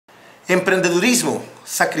Emprendedurismo,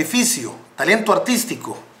 sacrificio, talento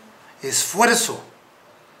artístico, esfuerzo,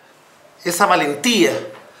 esa valentía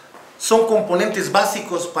son componentes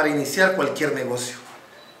básicos para iniciar cualquier negocio.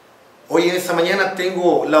 Hoy en esta mañana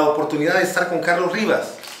tengo la oportunidad de estar con Carlos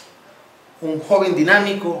Rivas, un joven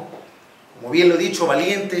dinámico, como bien lo he dicho,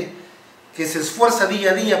 valiente, que se esfuerza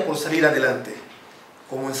día a día por salir adelante.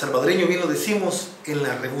 Como en salvadoreño bien lo decimos, en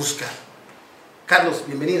la rebusca. Carlos,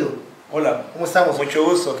 bienvenido. Hola. ¿Cómo estamos? Mucho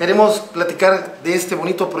gusto. Queremos platicar de este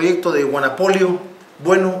bonito proyecto de Guanapolio,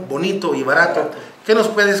 bueno, bonito y barato. ¿Qué nos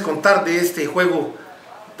puedes contar de este juego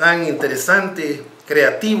tan interesante,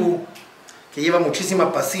 creativo, que lleva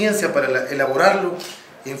muchísima paciencia para elaborarlo?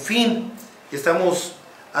 En fin, estamos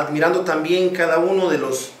admirando también cada uno de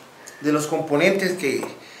los componentes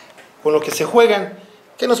con los que se juegan.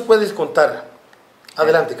 ¿Qué nos puedes contar?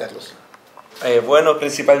 Adelante, Carlos. Bueno,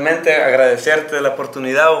 principalmente agradecerte la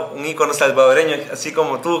oportunidad, un ícono salvadoreño, así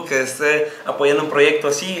como tú, que esté apoyando un proyecto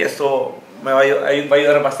así. Esto me va a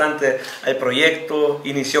ayudar bastante al proyecto.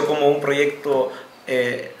 Inició como un proyecto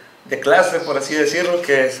de clase, por así decirlo,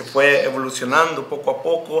 que se fue evolucionando poco a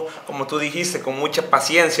poco, como tú dijiste, con mucha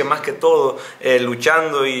paciencia más que todo,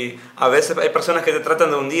 luchando, y a veces hay personas que te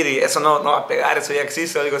tratan de hundir y eso no va a pegar, eso ya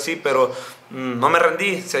existe, algo así, pero no me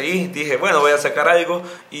rendí, seguí, dije, bueno, voy a sacar algo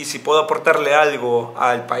y si puedo aportarle algo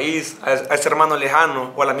al país, a ese hermano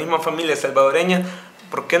lejano o a la misma familia salvadoreña,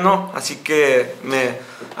 ¿por qué no? Así que me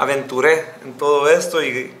aventuré en todo esto,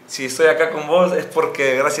 y si estoy acá con vos es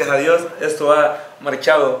porque gracias a Dios esto ha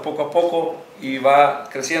marchado poco a poco y va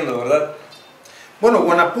creciendo, ¿verdad? Bueno,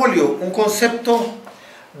 Guanapolio, un concepto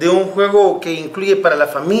de un juego que incluye para la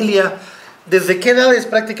familia. ¿Desde qué edades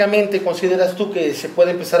prácticamente consideras tú que se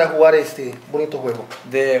puede empezar a jugar este bonito juego?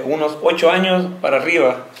 De unos 8 años para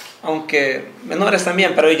arriba, aunque menores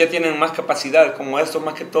también, pero ellos ya tienen más capacidad, como esto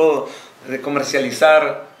más que todo de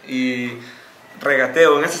comercializar y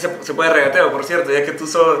regateo. En ese se puede regateo, por cierto, ya que tú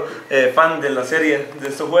sos fan de la serie, de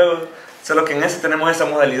estos juegos, solo que en ese tenemos esa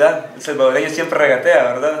modalidad. El salvadoreño siempre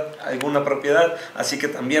regatea, ¿verdad? Alguna propiedad, así que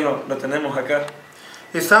también lo tenemos acá.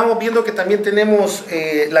 Estábamos viendo que también tenemos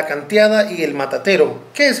la canteada y el matatero.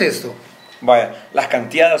 ¿Qué es esto? Vaya, las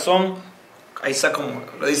canteadas son, ahí está como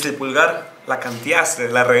lo dice el pulgar, la canteaste,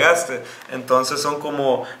 la regaste, entonces son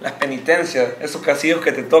como las penitencias, esos castigos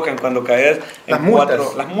que te tocan cuando caes en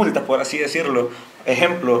las multas, por así decirlo.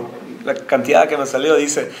 Ejemplo, la cantidad que me salió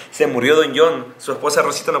dice: se murió Don John, su esposa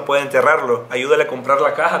Rosita no puede enterrarlo, ayúdale a comprar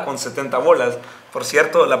la caja con 70 bolas. Por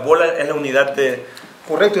cierto, la bola es la unidad de...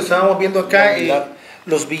 Correcto, estábamos viendo acá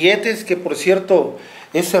los billetes, que por cierto,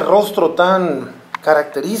 ese rostro tan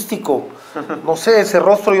característico, no sé, ese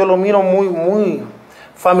rostro yo lo miro muy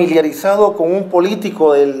familiarizado con un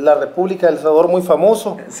político de la República del Salvador muy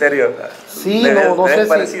famoso. ¿En serio? Sí, no sé si...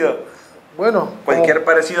 parecido? Bueno, cualquier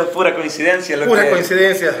parecido es pura coincidencia. Pura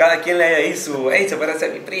coincidencia. Cada quien le haya ahí su, hey, se parece a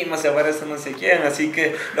mi prima, se parece a no sé quién. Así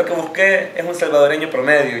que lo que busqué es un salvadoreño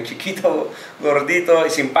promedio, chiquito, gordito y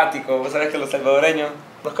simpático. Vos sabés que los salvadoreños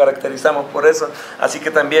nos caracterizamos por eso. Así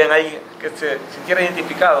que también hay que se sintiera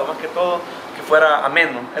identificado, más que todo, que fuera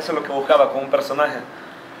ameno. Eso es lo que buscaba con un personaje,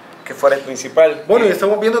 que fuera el principal. Bueno, y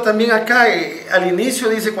estamos viendo también acá, al inicio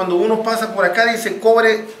dice, cuando uno pasa por acá, dice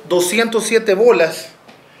cobre 207 bolas.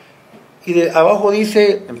 Y de abajo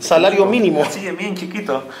dice salario mínimo. Sí, bien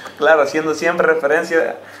chiquito. Claro, haciendo siempre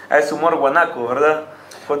referencia a ese humor guanaco, ¿verdad?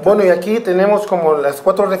 Bueno, y aquí tenemos como las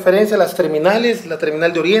 4 referencias, las terminales: la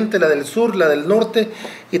terminal de Oriente, la del Sur, la del Norte,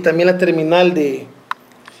 y también la terminal de...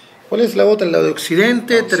 ¿Cuál es la otra? La de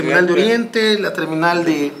Occidente, terminal de Oriente, la terminal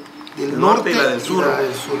del Norte y la del Sur.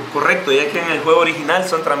 Correcto, ya que en el juego original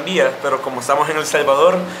son tranvías, pero como estamos en El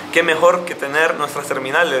Salvador, qué mejor que tener nuestras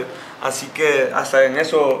terminales. Así que hasta en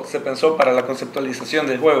eso se pensó para la conceptualización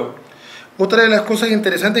del juego. Otra de las cosas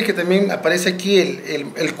interesantes que también aparece aquí,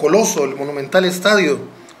 el coloso, el monumental estadio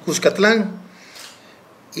Cuscatlán,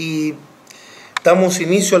 y damos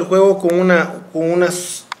inicio al juego con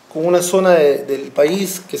una zona del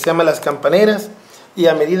país que se llama Las Campaneras, y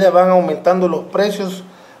a medida van aumentando los precios,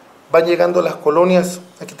 van llegando las colonias.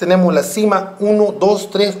 Aquí tenemos la cima, 1, 2,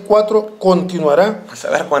 3, 4, continuará. A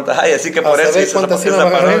saber cuántas hay, así que por eso hizo esa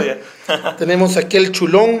parodia. Tenemos aquí el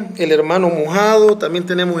Chulón, el Hermano Mojado, también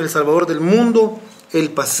tenemos El Salvador del Mundo,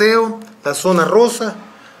 el Paseo, la zona rosa,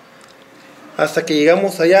 hasta que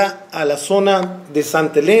llegamos allá a la zona de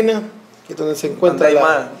Santa Elena, que es donde se encuentra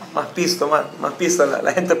más pisto,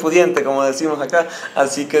 la gente pudiente, como decimos acá,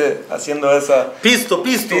 así que haciendo esa... Pisto,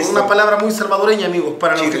 una palabra muy salvadoreña, amigos,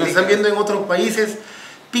 para los que nos están viendo en otros países.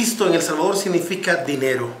 Pisto en El Salvador significa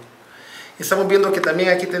dinero. Estamos viendo que también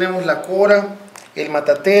aquí tenemos la cora, el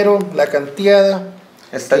matatero, la canteada,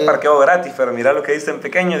 Está el parqueo gratis, pero mira lo que dice en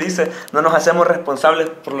pequeño, dice, no nos hacemos responsables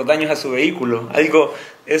por los daños a su vehículo.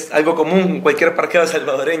 Es algo común en cualquier parqueo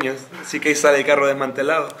salvadoreño, así que ahí sale el carro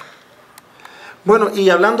desmantelado. Bueno, y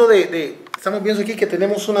hablando estamos viendo aquí que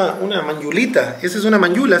tenemos una manyulita. Esa es una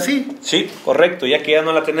manyula, ¿sí? Sí, correcto, ya que ya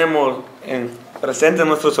no la tenemos presente en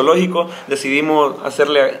nuestro zoológico, decidimos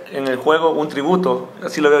hacerle en el juego un tributo,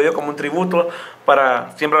 así lo veo yo, como un tributo,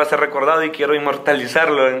 siempre va a ser recordado y quiero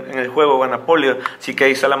inmortalizarlo en el juego Guanapolio. Así que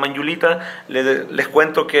ahí está la manyulita. Les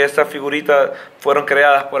cuento que estas figuritas fueron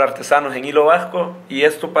creadas por artesanos en hilo vasco, y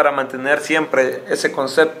esto para mantener siempre ese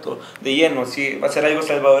concepto de lleno. Si va a ser algo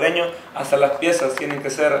salvadoreño, hasta las piezas tienen que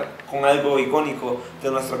ser con algo icónico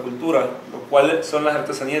de nuestra cultura, lo cual son las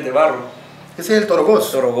artesanías de barro. Ese es el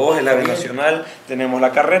Torogós. Torogós, el ave nacional. Tenemos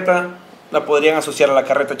la carreta, la podrían asociar a la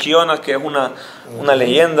carreta chillona, que es una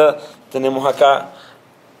leyenda. Tenemos acá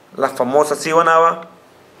la famosa cibanaba.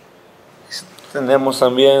 Tenemos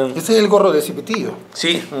también... Ese es el gorro de Cipitillo.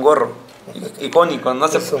 Sí, un gorro icónico. No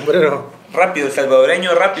el sombrero. Rápido, el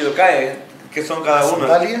salvadoreño rápido cae. ¿Qué son cada uno?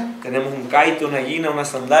 ¿Sandalia? Tenemos un caite, una guina, una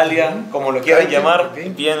sandalia, como lo quieran llamar. Okay.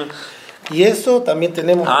 Bien. Y esto también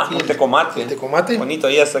tenemos aquí un tecomate. El tecomate. Bonito,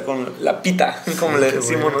 ahí está con la pita, como le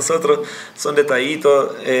decimos nosotros. Son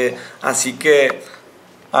detallitos. Así que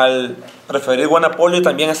al referir Guanapolio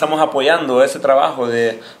también estamos apoyando ese trabajo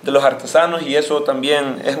de los artesanos, y eso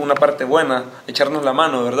también es una parte buena, echarnos la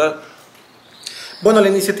mano, ¿verdad? Bueno, la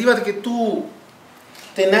iniciativa de que tú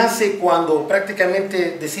te nace cuando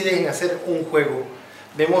prácticamente decides en hacer un juego.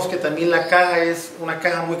 Vemos que también la caja es una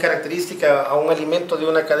caja muy característica a un alimento de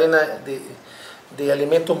una cadena de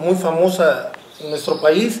alimentos muy famosa en nuestro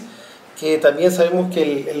país, que también sabemos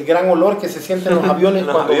que el gran olor que se siente en los aviones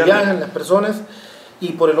cuando viajan las personas. Y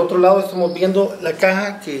por el otro lado estamos viendo la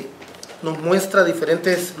caja que nos muestra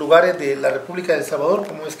diferentes lugares de la República de El Salvador,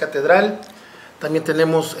 como es Catedral. También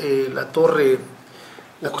tenemos la torre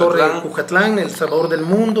Cucatlán, El Salvador del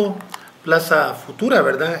Mundo, Plaza Futura,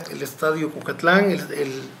 ¿verdad? El Estadio Cucatlán,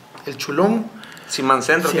 el Chulón. Simán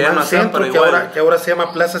Centro, que ahora se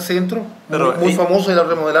llama Plaza Centro, pero muy famoso, y lo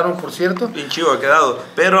remodelaron, por cierto. Bien chivo ha quedado,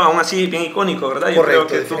 pero aún así bien icónico, ¿verdad? Yo Correcto,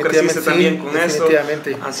 creo que tú creciste también con eso,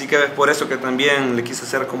 así que es por eso que también le quise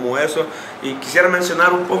hacer como eso. Y quisiera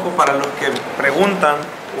mencionar un poco para los que preguntan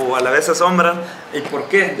o a la vez asombran el por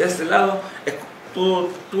qué de este lado. Tú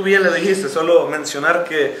bien le dijiste, solo mencionar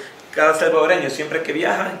que cada salvadoreño siempre que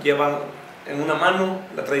viaja lleva en una mano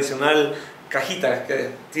la tradicional cajita que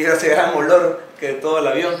tiene ese gran olor que de todo el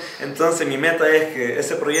avión. Entonces mi meta es que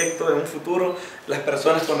ese proyecto en un futuro, las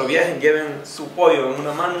personas cuando viajen lleven su pollo en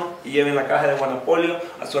una mano y lleven la caja de Guanapolio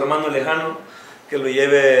a su hermano lejano que lo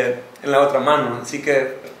lleve en la otra mano. Así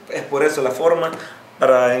que es por eso la forma,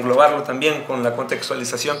 para englobarlo también con la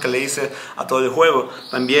contextualización que le hice a todo el juego.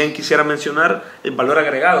 También quisiera mencionar el valor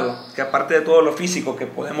agregado, que aparte de todo lo físico que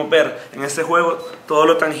podemos ver en este juego, todo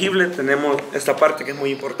lo tangible, tenemos esta parte que es muy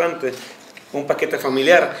importante, un paquete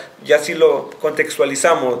familiar. Ya si lo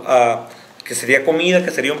contextualizamos a que sería comida, que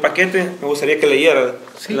sería un paquete, me gustaría que leyera.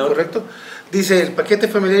 Sí, correcto. Dice, el paquete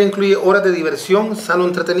familiar incluye horas de diversión, sano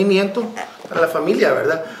entretenimiento para la familia,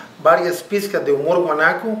 ¿verdad? Varias pizcas de humor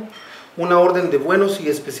guanaco, una orden de buenos y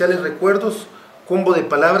especiales recuerdos, combo de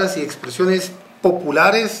palabras y expresiones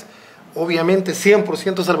populares, obviamente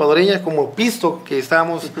 100% salvadoreñas, como pisto, que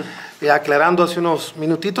estábamos aclarando hace unos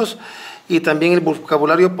minutitos, y también el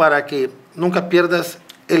vocabulario para que nunca pierdas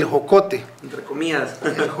el jocote. Entre comillas.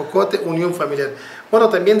 El jocote, unión familiar. Bueno,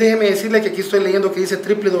 también déjeme decirle que aquí estoy leyendo que dice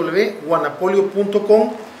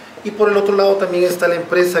www.guanapolio.com, y por el otro lado también está la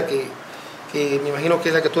empresa que me imagino que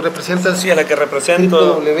es la que tú representas. Sí, a la que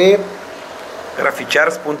represento.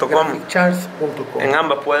 www.grafichars.com. En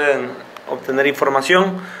ambas pueden obtener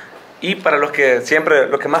información. Y para los que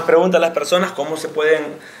más preguntan las personas, cómo se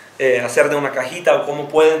pueden hacer de una cajita o cómo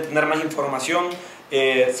pueden tener más información,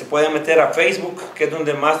 se pueden meter a Facebook, que es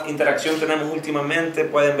donde más interacción tenemos últimamente.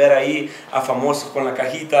 Pueden ver ahí a famosos con la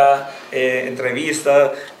cajita,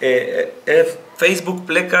 entrevistas. Es Facebook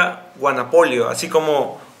Pleca Guanapolio, así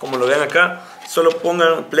como lo ven acá. Solo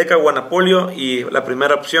pongan Pleca Guanapolio y la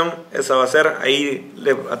primera opción, esa va a ser. Ahí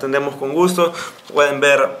le atendemos con gusto. Pueden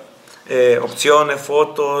ver opciones,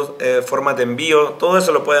 fotos, formas de envío, todo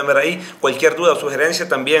eso lo pueden ver ahí. Cualquier duda o sugerencia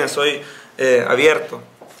también estoy abierto.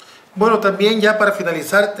 Bueno, también ya para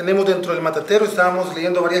finalizar, tenemos dentro del matatero, estábamos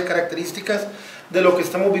leyendo varias características de lo que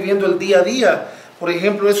estamos viviendo el día a día. Por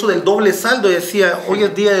ejemplo, eso del doble saldo, decía, hoy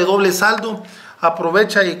es día de doble saldo,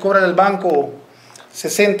 aprovecha y cobra en el banco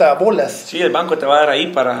 60 bolas. Sí, el banco te va a dar ahí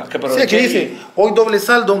para que aproveches. Sí, aquí dice, hoy doble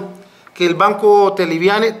saldo, que el banco te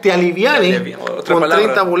aliviane con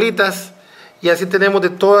 30 bolitas, y así tenemos de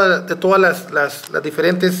todas las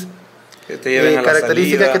diferentes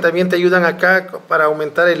características que también te ayudan acá para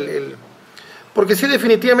aumentar porque sí,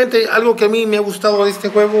 definitivamente algo que a mí me ha gustado de este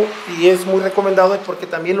juego y es muy recomendado es porque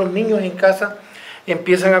también los niños en casa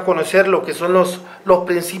empiezan a conocer lo que son los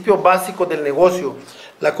principios básicos del negocio,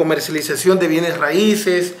 la comercialización de bienes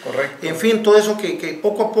raíces, correcto, en fin, todo eso que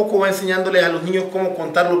poco a poco va enseñándoles a los niños cómo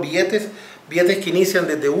contar los billetes que inician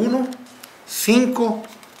desde 1, 5,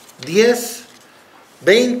 10,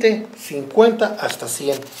 20, 50 hasta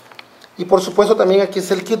 100. Y por supuesto también aquí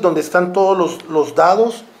es el kit donde están todos los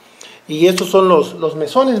dados. Y estos son los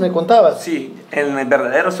mesones, me contabas. Sí, en el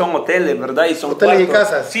verdadero son hoteles, ¿verdad? Y son hoteles cuartos.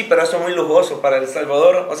 Y casas. Sí, pero eso es muy lujoso para El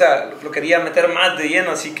Salvador. O sea, lo quería meter más de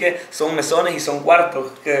lleno, así que son mesones y son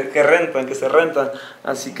cuartos que se rentan.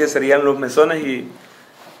 Así que serían los mesones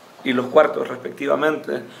y los cuartos,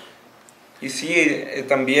 respectivamente. Y sí,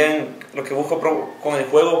 también lo que busco con el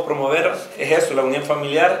juego promover es eso, la unión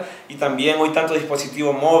familiar, y también hoy tanto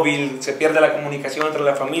dispositivo móvil, se pierde la comunicación entre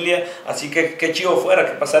la familia, así que qué chivo fuera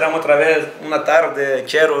que pasaran otra vez una tarde,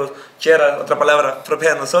 cheras, otra palabra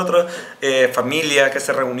propia de nosotros, familia, que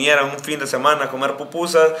se reunieran un fin de semana a comer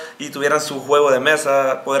pupusas y tuvieran su juego de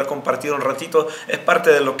mesa, poder compartir un ratito, es parte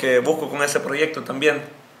de lo que busco con ese proyecto también.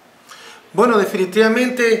 Bueno,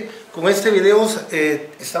 definitivamente con este video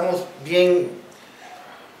estamos bien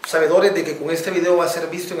sabedores de que con este video va a ser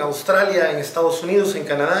visto en Australia, en Estados Unidos, en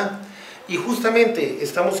Canadá, y justamente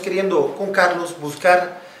estamos queriendo con Carlos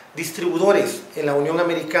buscar distribuidores en la Unión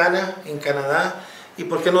Americana, en Canadá y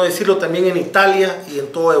por qué no decirlo también en Italia y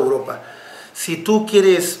en toda Europa. Si tú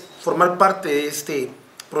quieres formar parte de este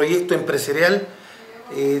proyecto empresarial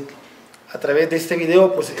a través de este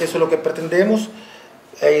video, pues eso es lo que pretendemos.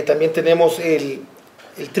 También tenemos el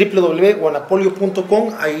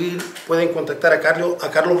www.guanapolio.com, ahí pueden contactar a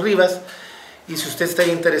Carlos Rivas, y si usted está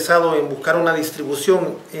interesado en buscar una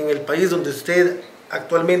distribución en el país donde usted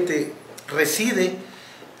actualmente reside,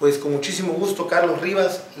 pues con muchísimo gusto Carlos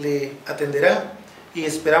Rivas le atenderá y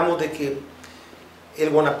esperamos de que el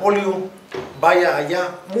Guanapolio vaya allá,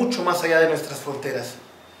 mucho más allá de nuestras fronteras.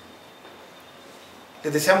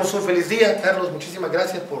 Les deseamos un feliz día, Carlos, muchísimas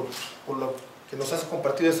gracias por lo que nos has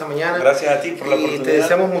compartido esta mañana. Gracias a ti por la oportunidad. Y te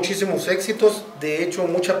deseamos muchísimos éxitos, de hecho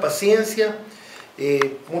mucha paciencia,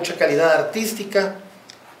 mucha calidad artística.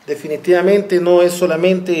 Definitivamente no es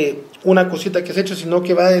solamente una cosita que has hecho, sino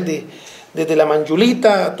que va desde la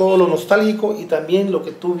manjulita a todo lo nostálgico, y también lo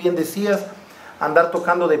que tú bien decías, andar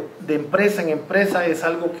tocando de empresa en empresa es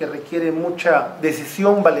algo que requiere mucha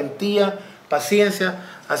decisión, valentía, paciencia.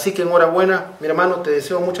 Así que enhorabuena, mi hermano, te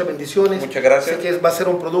deseo muchas bendiciones. Muchas gracias. Sé que va a ser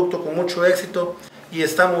un producto con mucho éxito y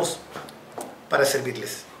estamos para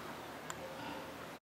servirles.